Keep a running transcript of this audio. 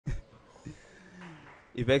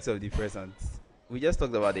Effects of depressants. We just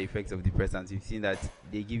talked about the effects of depressants. You've seen that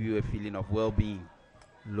they give you a feeling of well-being,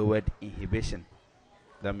 lowered inhibition.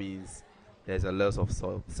 That means there's a loss of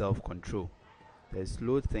self-control. There's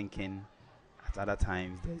slow thinking. At other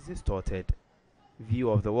times, there's distorted view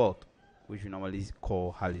of the world, which we normally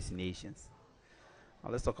call hallucinations.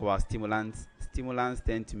 Now let's talk about stimulants. Stimulants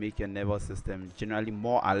tend to make your nervous system generally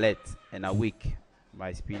more alert and awake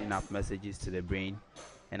by speeding up messages to the brain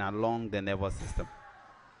and along the nervous system.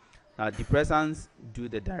 Now, depressants do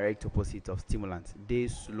the direct opposite of stimulants. They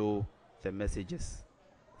slow the messages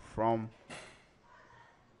from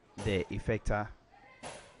the effector,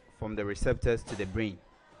 from the receptors to the brain,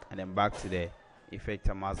 and then back to the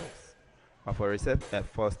effector muscles. But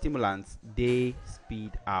for stimulants, they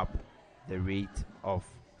speed up the rate of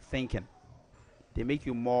thinking. They make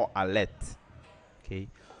you more alert. Okay,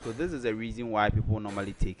 so this is the reason why people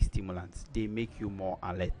normally take stimulants. They make you more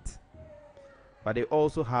alert, but they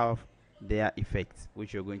also have their effects,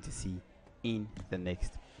 which you're going to see in the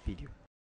next video.